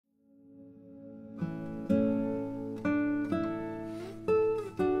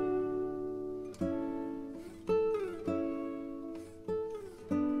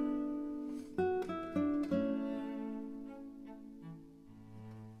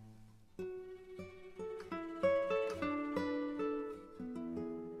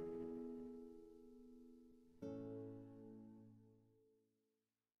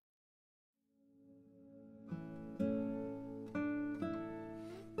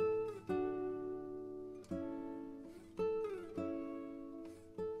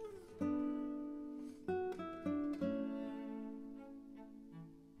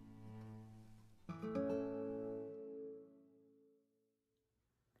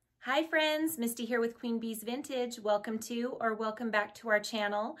Hi friends, Misty here with Queen Bee's Vintage. Welcome to or welcome back to our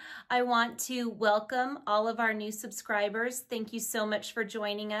channel. I want to welcome all of our new subscribers. Thank you so much for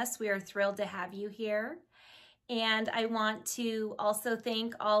joining us. We are thrilled to have you here. And I want to also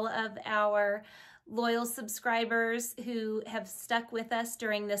thank all of our loyal subscribers who have stuck with us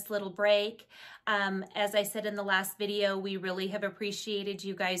during this little break. As I said in the last video, we really have appreciated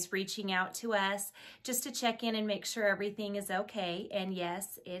you guys reaching out to us just to check in and make sure everything is okay. And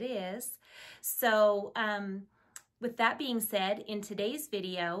yes, it is. So with that being said, in today's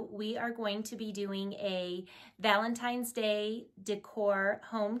video, we are going to be doing a Valentine's Day decor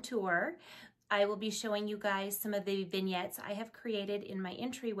home tour. I will be showing you guys some of the vignettes I have created in my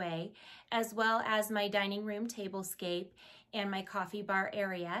entryway, as well as my dining room tablescape and my coffee bar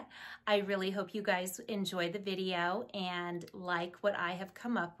area. I really hope you guys enjoy the video and like what I have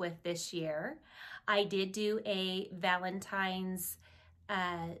come up with this year. I did do a Valentine's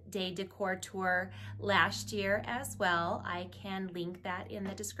Day decor tour last year as well. I can link that in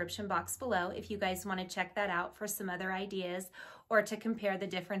the description box below if you guys want to check that out for some other ideas or to compare the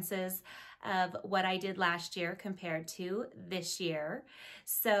differences of what I did last year compared to this year.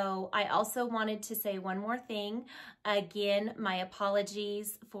 So I also wanted to say one more thing. Again, my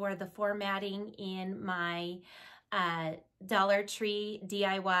apologies for the formatting in my Dollar Tree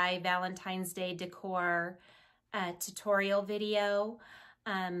DIY Valentine's Day decor tutorial video.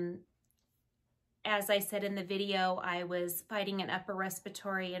 As I said in the video, I was fighting an upper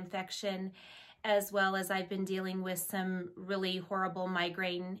respiratory infection, as well as I've been dealing with some really horrible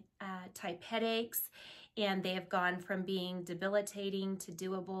migraine type headaches, and they have gone from being debilitating to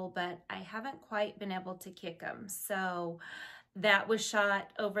doable, but I haven't quite been able to kick them. So that was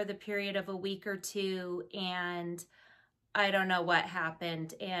shot over the period of a week or two, and I don't know what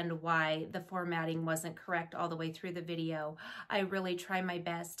happened and why the formatting wasn't correct all the way through the video. I really try my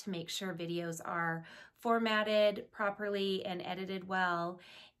best to make sure videos are formatted properly and edited well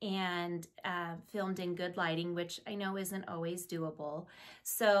and filmed in good lighting, which I know isn't always doable.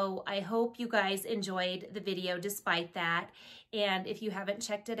 So I hope you guys enjoyed the video despite that. And if you haven't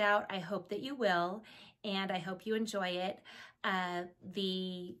checked it out, I hope that you will, and I hope you enjoy it.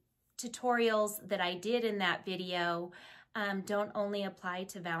 The tutorials that I did in that video don't only apply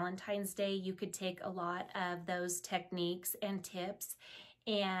to Valentine's Day. You could take a lot of those techniques and tips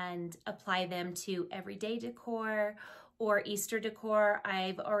and apply them to everyday decor or Easter decor.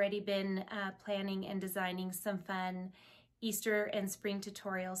 I've already been planning and designing some fun Easter and spring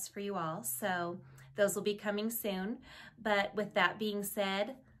tutorials for you all, so those will be coming soon. But with that being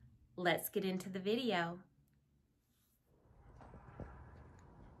said, let's get into the video.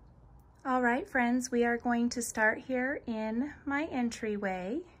 All right, friends, we are going to start here in my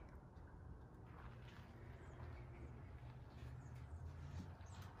entryway.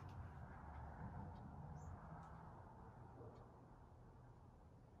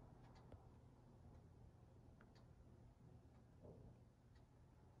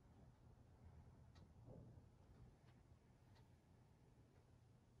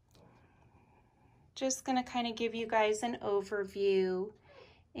 Just gonna kind of give you guys an overview,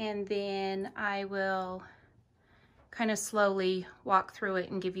 and then I will kind of slowly walk through it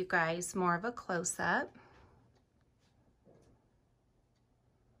and give you guys more of a close-up.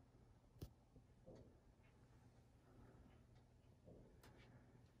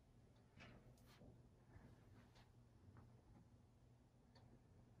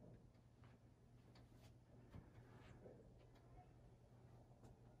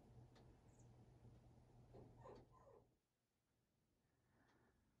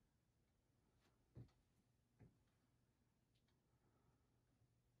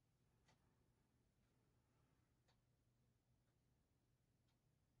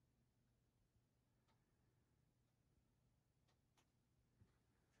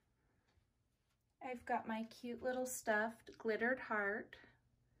 I've got my cute little stuffed glittered heart.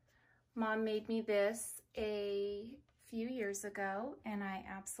 Mom made me this a few years ago, and I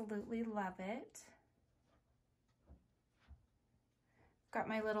absolutely love it. Got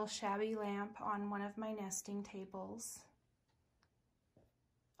my little shabby lamp on one of my nesting tables.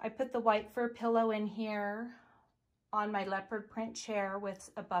 I put the white fur pillow in here on my leopard print chair with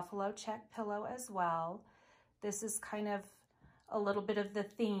a buffalo check pillow as well. This is kind of a little bit of the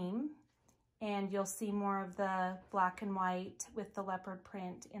theme, and you'll see more of the black and white with the leopard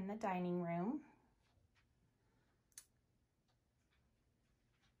print in the dining room.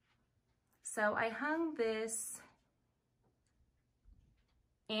 So I hung this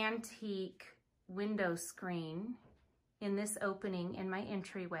antique window screen in this opening in my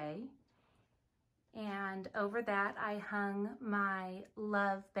entryway. And over that, I hung my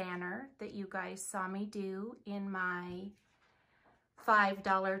love banner that you guys saw me do in my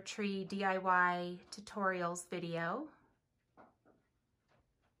 $5 tree DIY tutorials video.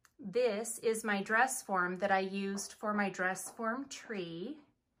 This is my dress form that I used for my dress form tree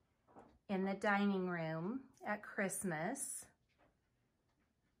in the dining room at Christmas.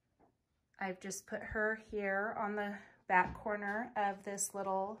 I've just put her here on the back corner of this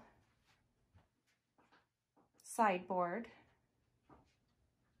little sideboard.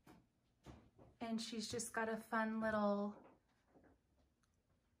 And she's just got a fun little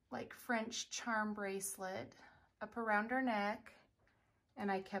like French charm bracelet up around her neck. And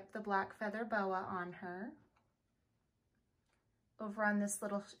I kept the black feather boa on her. Over on this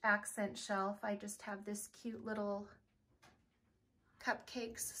little accent shelf, I just have this cute little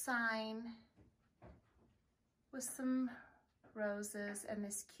cupcakes sign with some roses and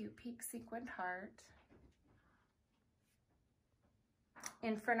this cute pink sequined heart.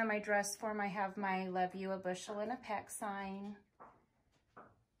 In front of my dress form, I have my love you a bushel and a peck sign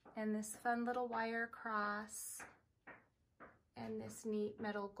and this fun little wire cross and this neat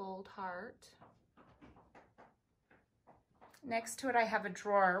metal gold heart. Next to it, I have a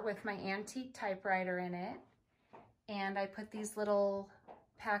drawer with my antique typewriter in it. And I put these little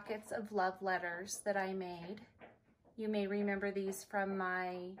packets of love letters that I made. You may remember these from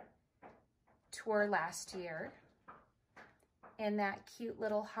my tour last year. And that cute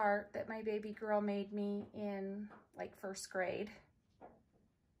little heart that my baby girl made me in like first grade.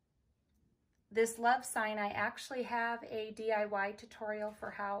 This love sign, I actually have a DIY tutorial for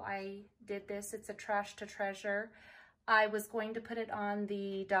how I did this. It's a trash to treasure. I was going to put it on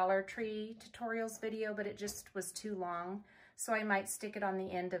the Dollar Tree tutorials video, but it just was too long. So I might stick it on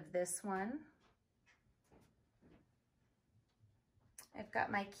the end of this one. I've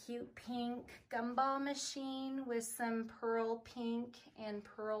got my cute pink gumball machine with some pearl pink and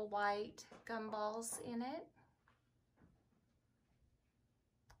pearl white gumballs in it.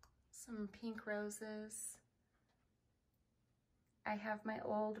 Some pink roses. I have my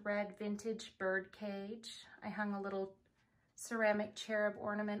old red vintage bird cage. I hung a little ceramic cherub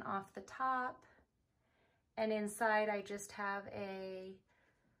ornament off the top. And inside I just have a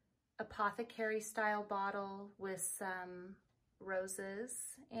apothecary style bottle with some roses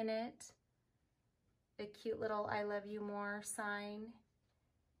in it. A cute little I love you more sign.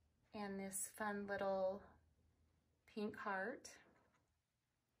 And this fun little pink heart.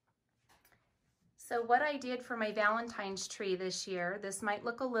 So what I did for my Valentine's tree this year, this might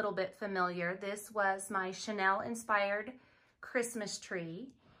look a little bit familiar. This was my Chanel inspired Christmas tree.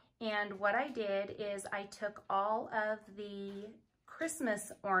 And what I did is I took all of the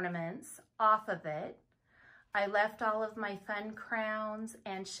Christmas ornaments off of it. I left all of my fun crowns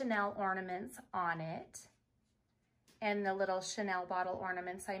and Chanel ornaments on it. And the little Chanel bottle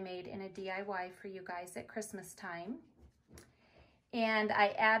ornaments I made in a DIY for you guys at Christmas time. And I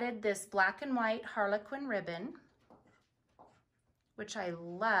added this black and white Harlequin ribbon, which I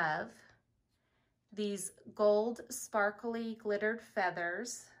love. These gold sparkly glittered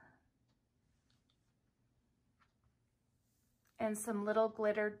feathers. And some little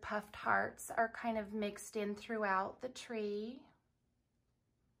glittered puffed hearts are kind of mixed in throughout the tree.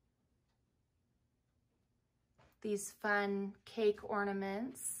 These fun cake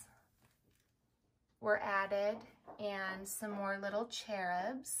ornaments were added, and some more little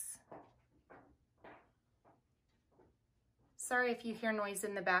cherubs. Sorry if you hear noise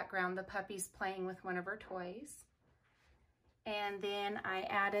in the background, the puppy's playing with one of her toys. And then I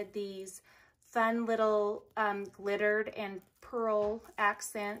added these fun little glittered and pearl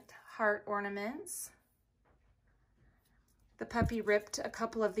accent heart ornaments. The puppy ripped a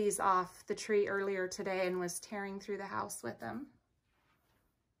couple of these off the tree earlier today and was tearing through the house with them.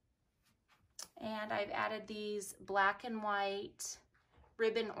 And I've added these black and white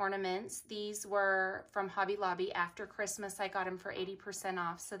ribbon ornaments. These were from Hobby Lobby after Christmas. I got them for 80%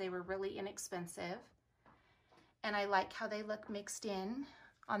 off, so they were really inexpensive. And I like how they look mixed in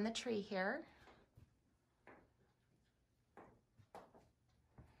on the tree here.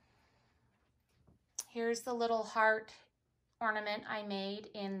 Here's the little heart ornament I made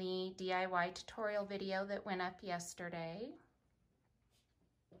in the DIY tutorial video that went up yesterday.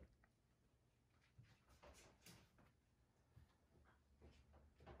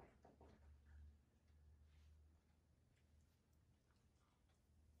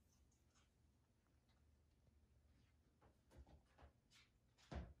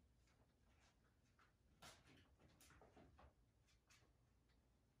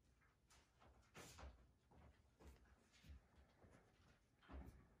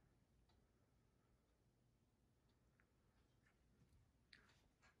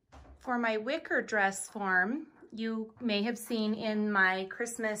 For my wicker dress form, you may have seen in my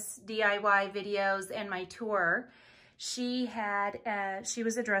Christmas DIY videos and my tour, she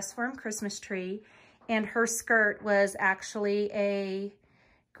was a dress form Christmas tree, and her skirt was actually a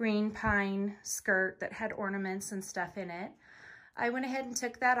green pine skirt that had ornaments and stuff in it. I went ahead and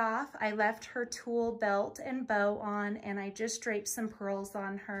took that off. I left her tulle belt and bow on, and I just draped some pearls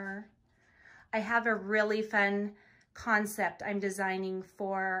on her. I have a really fun concept I'm designing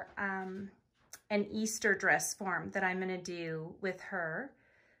for an Easter dress form that I'm gonna do with her.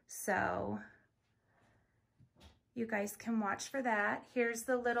 So you guys can watch for that. Here's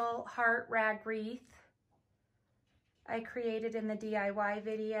the little heart rag wreath I created in the DIY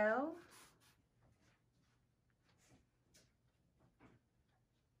video.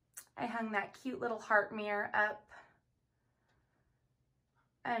 I hung that cute little heart mirror up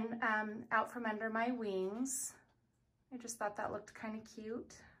and out from under my wings. I just thought that looked kind of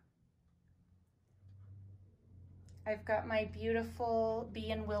cute. I've got my beautiful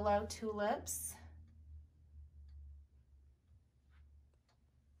bee and willow tulips.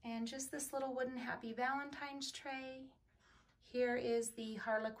 And just this little wooden happy Valentine's tray. Here is the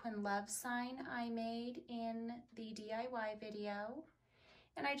Harlequin love sign I made in the DIY video.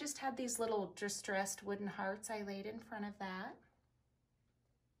 And I just had these little distressed wooden hearts I laid in front of that.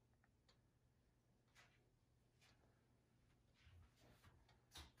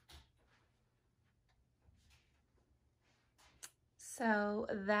 So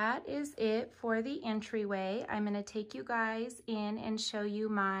that is it for the entryway. I'm going to take you guys in and show you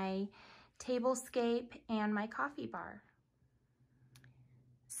my tablescape and my coffee bar.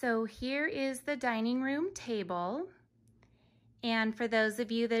 So here is the dining room table. And for those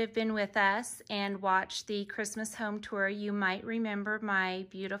of you that have been with us and watched the Christmas home tour, you might remember my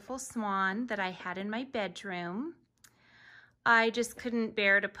beautiful swan that I had in my bedroom. I just couldn't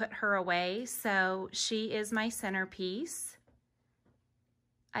bear to put her away, so she is my centerpiece.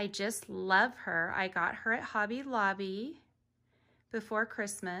 I just love her. I got her at Hobby Lobby before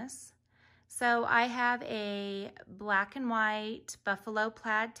Christmas. So I have a black and white buffalo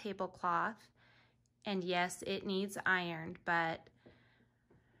plaid tablecloth. And yes, it needs ironed, but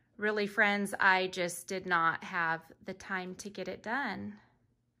really, friends, I just did not have the time to get it done.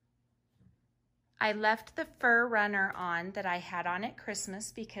 I left the fur runner on that I had on at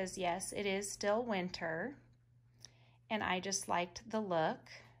Christmas because yes, it is still winter. And I just liked the look.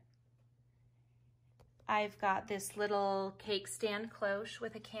 I've got this little cake stand cloche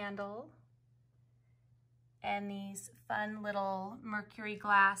with a candle and these fun little mercury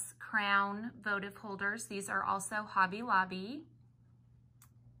glass crown votive holders. These are also Hobby Lobby.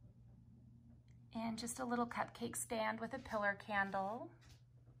 And just a little cupcake stand with a pillar candle.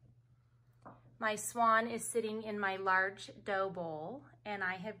 My swan is sitting in my large dough bowl, and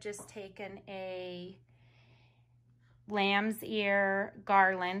I have just taken a lamb's ear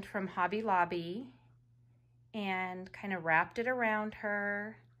garland from Hobby Lobby and kind of wrapped it around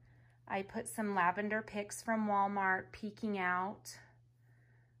her. I put some lavender picks from Walmart peeking out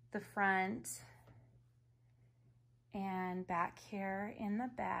the front and back here in the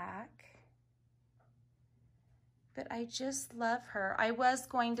back. But I just love her. I was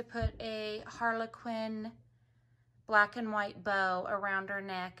going to put a Harlequin black and white bow around her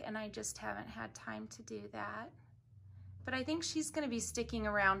neck, and I just haven't had time to do that. But I think she's going to be sticking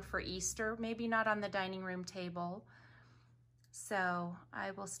around for Easter, maybe not on the dining room table. So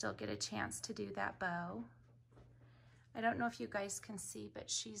I will still get a chance to do that bow. I don't know if you guys can see,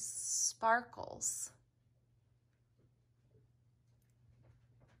 but she sparkles.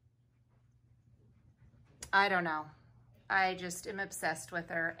 I don't know. I just am obsessed with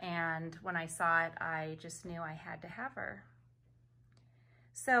her, and when I saw it, I just knew I had to have her.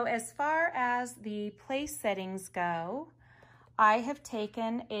 So as far as the place settings go, I have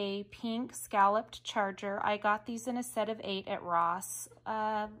taken a pink scalloped charger. I got these in a set of 8 at Ross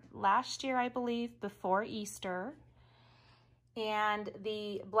last year, I believe, before Easter. And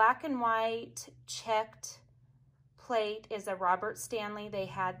the black and white checked plate is a Robert Stanley. They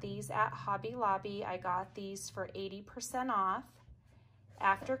had these at Hobby Lobby. I got these for 80% off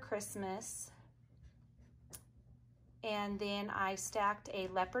after Christmas. And then I stacked a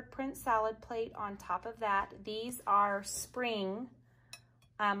leopard print salad plate on top of that. These are spring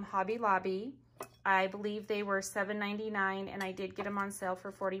Hobby Lobby. I believe they were $7.99, and I did get them on sale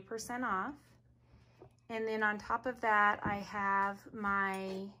for 40% off. And then on top of that, I have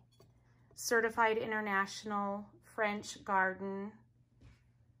my Certified International French Garden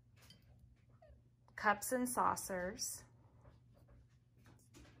cups and saucers.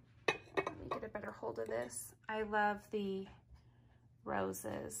 Let me get a better hold of this. I love the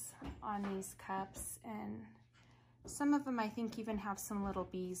roses on these cups, and some of them I think even have some little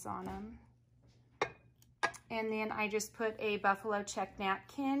bees on them. And then I just put a buffalo check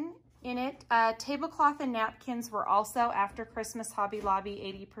napkin in it. Tablecloth and napkins were also after Christmas Hobby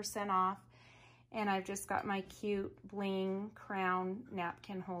Lobby 80% off. And I've just got my cute bling crown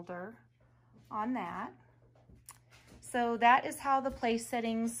napkin holder on that. So that is how the place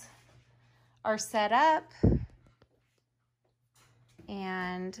settings are set up.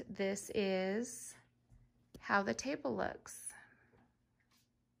 And this is how the table looks.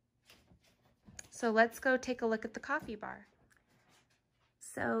 So let's go take a look at the coffee bar.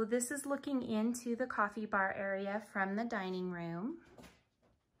 So this is looking into the coffee bar area from the dining room.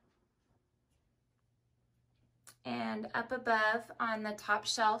 And up above on the top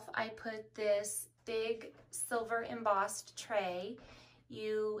shelf, I put this big silver embossed tray.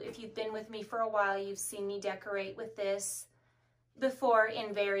 If you've been with me for a while, you've seen me decorate with this before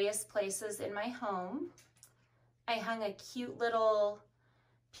in various places in my home. I hung a cute little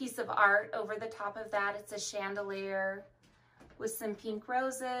piece of art over the top of that. It's a chandelier with some pink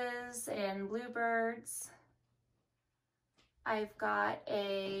roses and bluebirds. I've got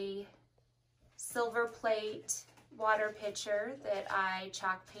a silver plate water pitcher that I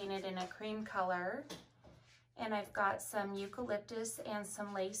chalk painted in a cream color. And I've got some eucalyptus and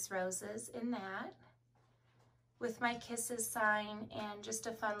some lace roses in that, with my kisses sign and just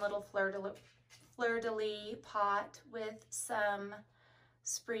a fun little fleur-de-lis pot with some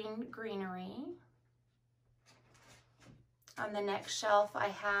spring greenery. On the next shelf, I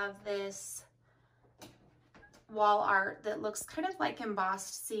have this wall art that looks kind of like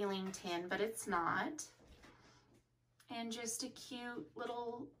embossed ceiling tin, but it's not. And just a cute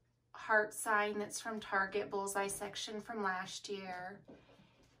little heart sign that's from Target bullseye section from last year.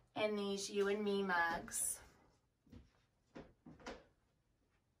 And these You and Me mugs.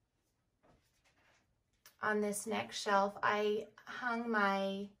 On this next shelf, I hung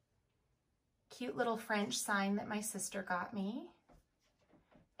my cute little French sign that my sister got me.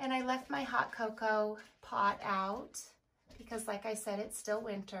 And I left my hot cocoa pot out because, like I said, it's still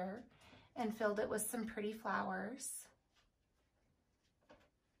winter, and filled it with some pretty flowers.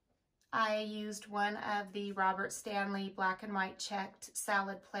 I used one of the Robert Stanley black and white checked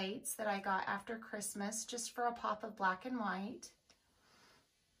salad plates that I got after Christmas, just for a pop of black and white.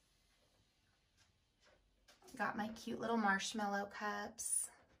 Got my cute little marshmallow cups.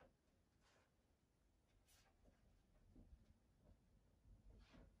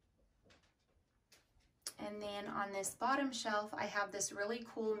 And then on this bottom shelf, I have this really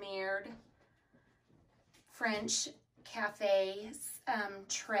cool mirrored French cafe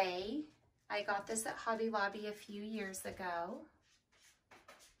tray. I got this at Hobby Lobby a few years ago.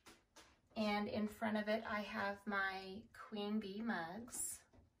 And in front of it, I have my Queen Bee mugs.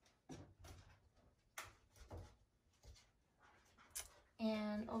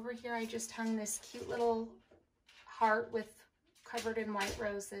 And over here, I just hung this cute little heart covered in white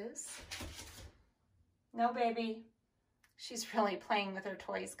roses. No, baby. She's really playing with her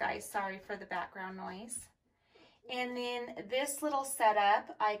toys, guys. Sorry for the background noise. And then this little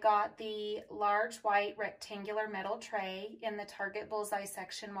setup, I got the large white rectangular metal tray in the Target bullseye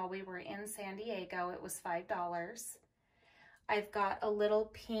section while we were in San Diego. It was $5. I've got a little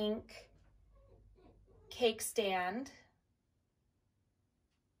pink cake stand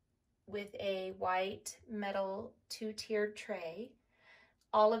with a white metal two-tiered tray.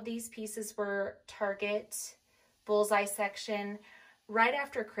 All of these pieces were Target bullseye section right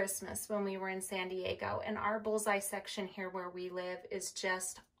after Christmas when we were in San Diego. And our bullseye section here where we live is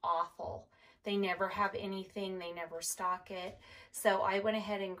just awful. They never have anything. They never stock it. So I went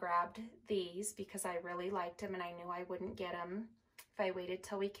ahead and grabbed these because I really liked them and I knew I wouldn't get them if I waited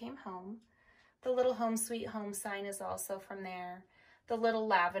till we came home. The little Home Sweet Home sign is also from there. The little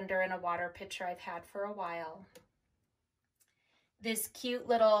lavender in a water pitcher I've had for a while. This cute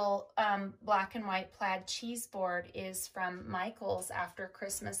little black and white plaid cheese board is from Michael's after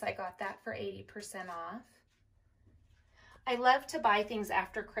Christmas. I got that for 80% off. I love to buy things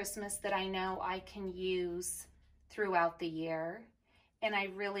after Christmas that I know I can use throughout the year. And I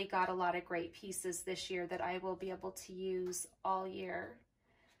really got a lot of great pieces this year that I will be able to use all year.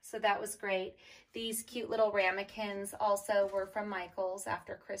 So that was great. These cute little ramekins also were from Michael's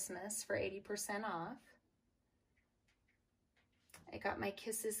after Christmas for 80% off. I got my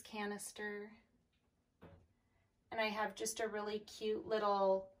Kisses canister. And I have just a really cute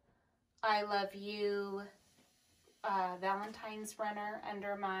little I Love You Valentine's runner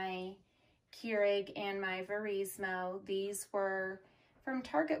under my Keurig and my Verismo. These were from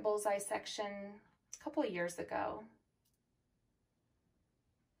Target bullseye section a couple of years ago.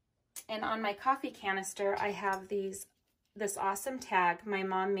 And on my coffee canister, I have this awesome tag. My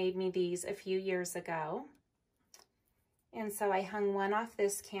mom made me these a few years ago. And so I hung one off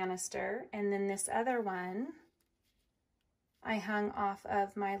this canister, and then this other one I hung off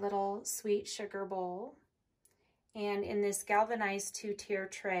of my little sweet sugar bowl. And in this galvanized 2-tier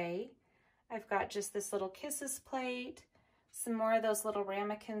tray, I've got just this little kisses plate, some more of those little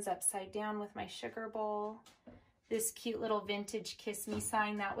ramekins upside down with my sugar bowl, this cute little vintage Kiss Me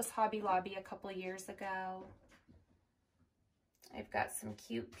sign. That was Hobby Lobby a couple years ago. I've got some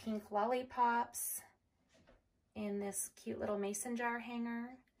cute pink lollipops in this cute little mason jar hanger.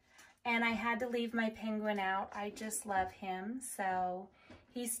 And I had to leave my penguin out. I just love him, so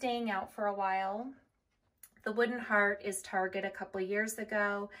he's staying out for a while. The wooden heart is Target a couple years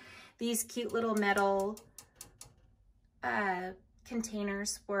ago. These cute little metal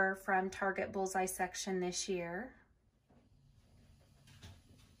containers were from Target Bullseye section this year.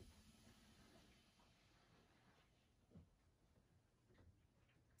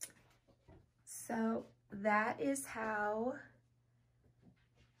 So that is how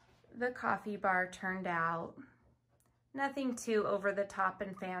the coffee bar turned out. Nothing too over the top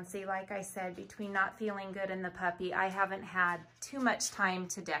and fancy. Like I said, between not feeling good and the puppy, I haven't had too much time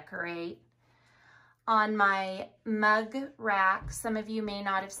to decorate. On my mug rack, some of you may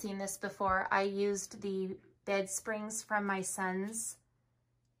not have seen this before, I used the bed springs from my son's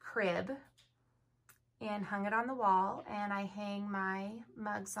crib and hung it on the wall, and I hang my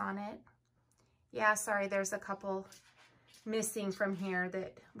mugs on it. Yeah, sorry, there's a couple missing from here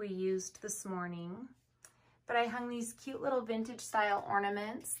that we used this morning. But I hung these cute little vintage style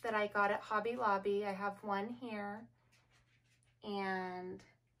ornaments that I got at Hobby Lobby. I have one here, and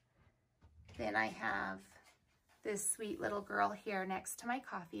then I have this sweet little girl here next to my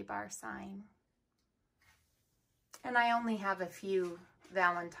coffee bar sign. And I only have a few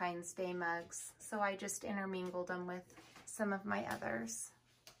Valentine's Day mugs, so I just intermingled them with some of my others.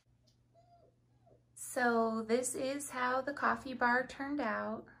 So this is how the coffee bar turned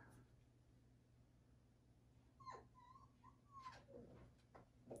out.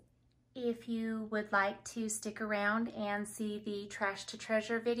 If you would like to stick around and see the Trash to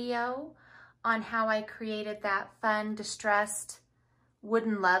Treasure video on how I created that fun distressed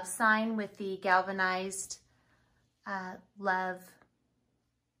wooden love sign with the galvanized love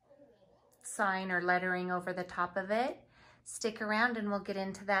sign or lettering over the top of it, stick around and we'll get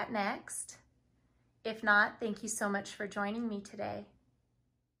into that next. If not, thank you so much for joining me today.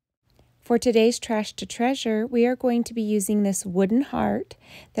 For today's Trash to Treasure, we are going to be using this wooden heart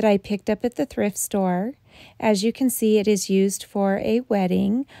that I picked up at the thrift store. As you can see, it is used for a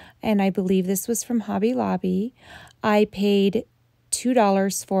wedding, and I believe this was from Hobby Lobby. I paid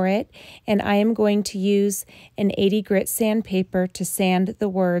 $2 for it, and I am going to use an 80 grit sandpaper to sand the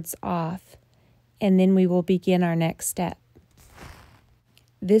words off, and then we will begin our next step.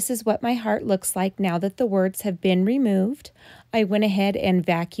 This is what my heart looks like now that the words have been removed. I went ahead and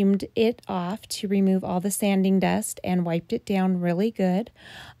vacuumed it off to remove all the sanding dust and wiped it down really good.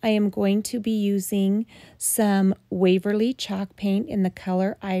 I am going to be using some Waverly chalk paint in the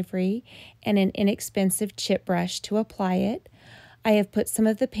color Ivory and an inexpensive chip brush to apply it. I have put some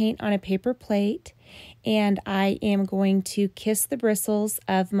of the paint on a paper plate, and I am going to kiss the bristles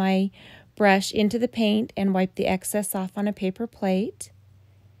of my brush into the paint and wipe the excess off on a paper plate.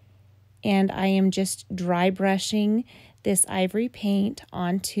 And I am just dry brushing this ivory paint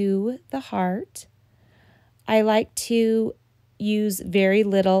onto the heart. I like to use very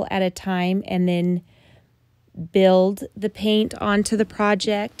little at a time and then build the paint onto the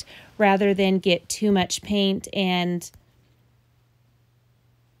project rather than get too much paint and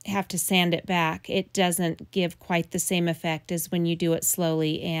have to sand it back. It doesn't give quite the same effect as when you do it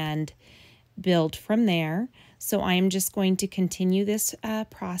slowly and build from there. So I am just going to continue this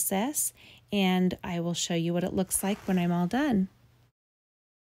process, and I will show you what it looks like when I'm all done.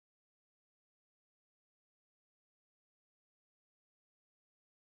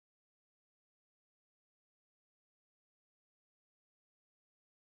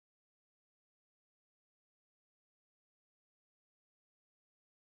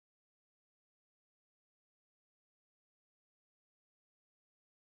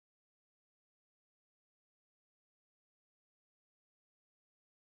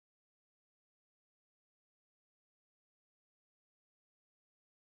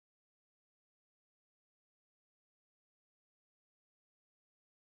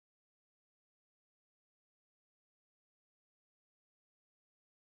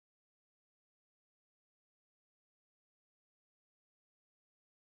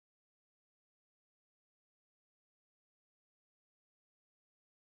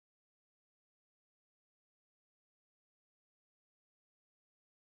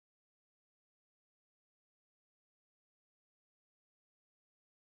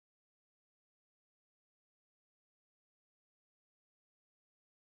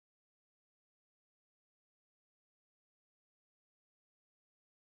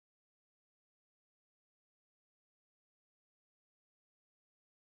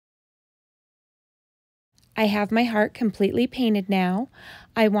 I have my heart completely painted now.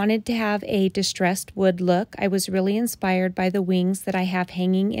 I wanted to have a distressed wood look. I was really inspired by the wings that I have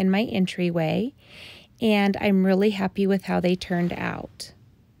hanging in my entryway, and I'm really happy with how they turned out.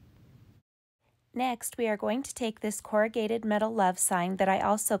 Next, we are going to take this corrugated metal love sign that I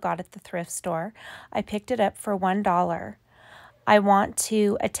also got at the thrift store. I picked it up for $1. I want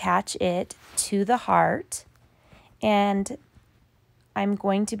to attach it to the heart, and I'm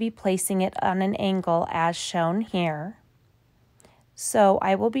going to be placing it on an angle as shown here. So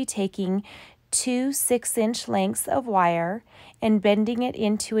I will be taking 2 6-inch lengths of wire and bending it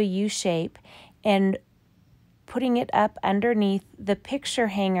into a U shape and putting it up underneath the picture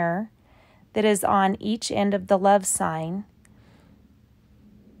hanger that is on each end of the love sign.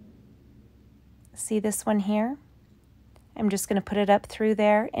 See this one here? I'm just going to put it up through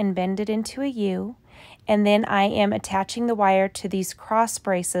there and bend it into a U. And then I am attaching the wire to these cross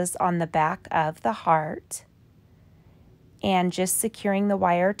braces on the back of the heart and just securing the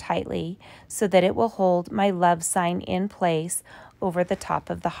wire tightly so that it will hold my love sign in place over the top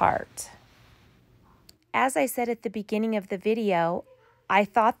of the heart. As I said at the beginning of the video, I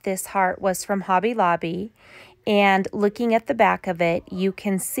thought this heart was from Hobby Lobby, and looking at the back of it, you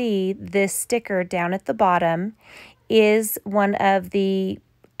can see this sticker down at the bottom is one of the,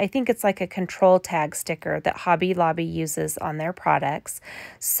 I think it's like a control tag sticker that Hobby Lobby uses on their products.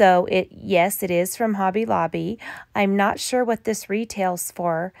 So yes, it is from Hobby Lobby. I'm not sure what this retails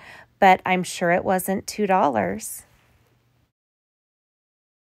for, but I'm sure it wasn't $2.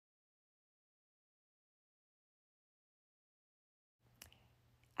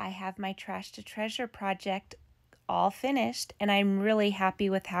 I have my Trash to Treasure project all finished, and I'm really happy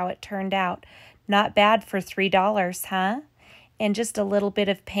with how it turned out. Not bad for $3, huh? And just a little bit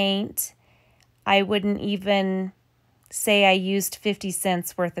of paint. I wouldn't even say I used 50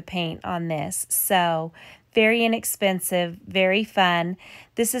 cents worth of paint on this. So very inexpensive, very fun.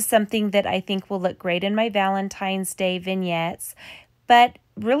 This is something that I think will look great in my Valentine's Day vignettes, but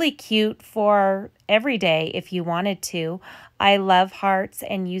really cute for every day if you wanted to. I love hearts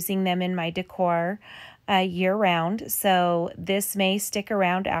and using them in my decor year-round, so this may stick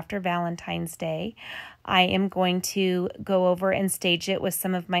around after Valentine's Day. I am going to go over and stage it with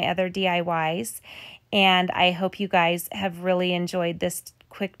some of my other DIYs, and I hope you guys have really enjoyed this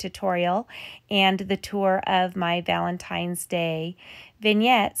quick tutorial and the tour of my Valentine's Day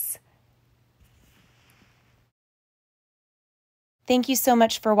vignettes. Thank you so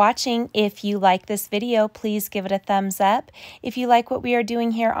much for watching. If you like this video, please give it a thumbs up. If you like what we are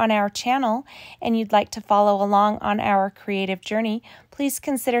doing here on our channel and you'd like to follow along on our creative journey, please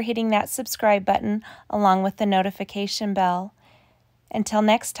consider hitting that subscribe button along with the notification bell. Until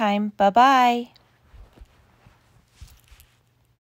next time, bye-bye.